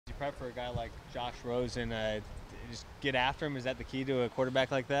prep for a guy like Josh Rosen, just get after him? Is that the key to a quarterback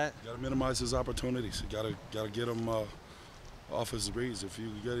like that? You got to minimize his opportunities. You got to get him off his reads. If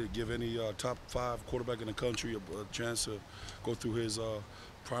you got to give any top 5 quarterback in the country a chance to go through his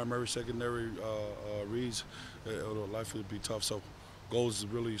primary, secondary reads, life would be tough. So, goals is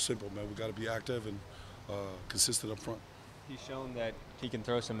really simple, man. We got to be active and consistent up front. He's shown that he can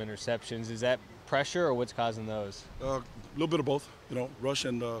throw some interceptions. Is that pressure or what's causing those? A little bit of both. You know, rush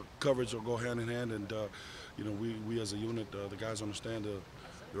and coverage will go hand in hand, and you know, we as a unit, the guys understand the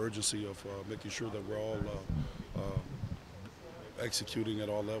urgency of making sure that we're all executing at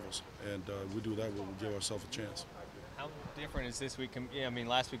all levels, and we do that, we'll give ourselves a chance. How different is this week? Yeah, I mean,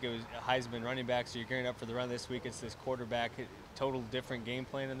 last week it was Heisman running back, so you're gearing up for the run. This week it's this quarterback. Total different game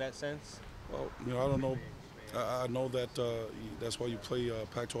plan in that sense? Well, you know, I don't know. I know that that's why you play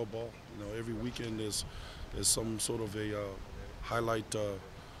Pac-12 ball. You know, every weekend is some sort of a highlight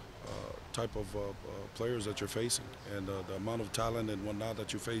type of players that you're facing, and the amount of talent and whatnot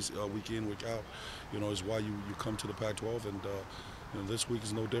that you face week in, week out, you know, is why you come to the Pac-12. And you know, this week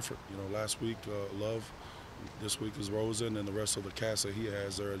is no different. You know, last week Love, this week is Rosen, and the rest of the cast that he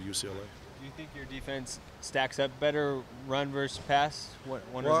has there at UCLA. Do you think your defense stacks up better, run versus pass, one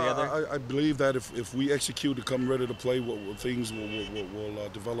or the other? I believe that if we execute and come ready to play, things will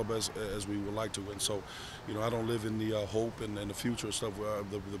develop as we would like to. And so, you know, I don't live in the hope and the future stuff.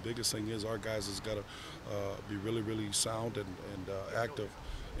 The biggest thing is our guys has got to be really, really sound and active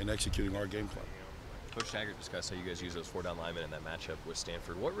in executing our game plan. Coach Taggart discussed how you guys use those 4 down linemen in that matchup with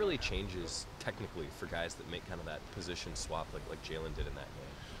Stanford. What really changes technically for guys that make kind of that position swap like Jalen did in that game?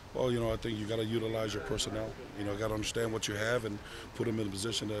 Well, you know, I think you got to utilize your personnel. You know, got to understand what you have and put them in a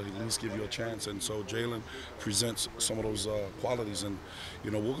position to at least give you a chance. And so Jalen presents some of those qualities, and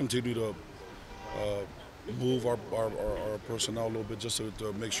you know, we'll continue to move our personnel a little bit just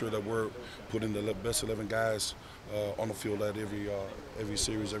to make sure that we're putting the best 11 guys on the field at every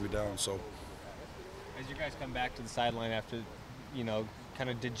series, every down. So, as you guys come back to the sideline after, you know, kind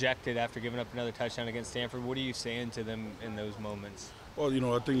of dejected after giving up another touchdown against Stanford, what are you saying to them in those moments? Well, you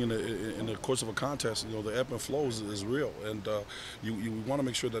know, I think in the course of a contest, you know, the ebb and flows is real, and you want to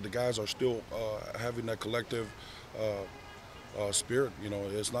make sure that the guys are still having that collective spirit. You know,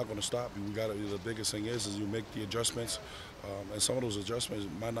 it's not going to stop. We got the biggest thing is you make the adjustments, and some of those adjustments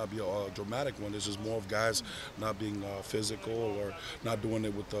might not be a dramatic one. This is more of guys not being physical or not doing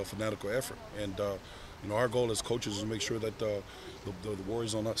it with fanatical effort. And you know, our goal as coaches is to make sure that the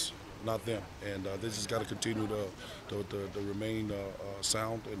worry's on us, not them. And they just got to continue to remain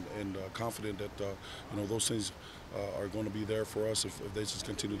sound and confident that you know, those things are going to be there for us if they just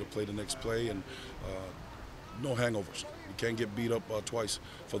continue to play the next play, and no hangovers. You can't get beat up twice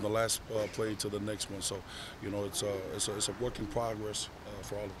from the last play to the next one. So, you know, it's a work in progress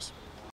for all of us.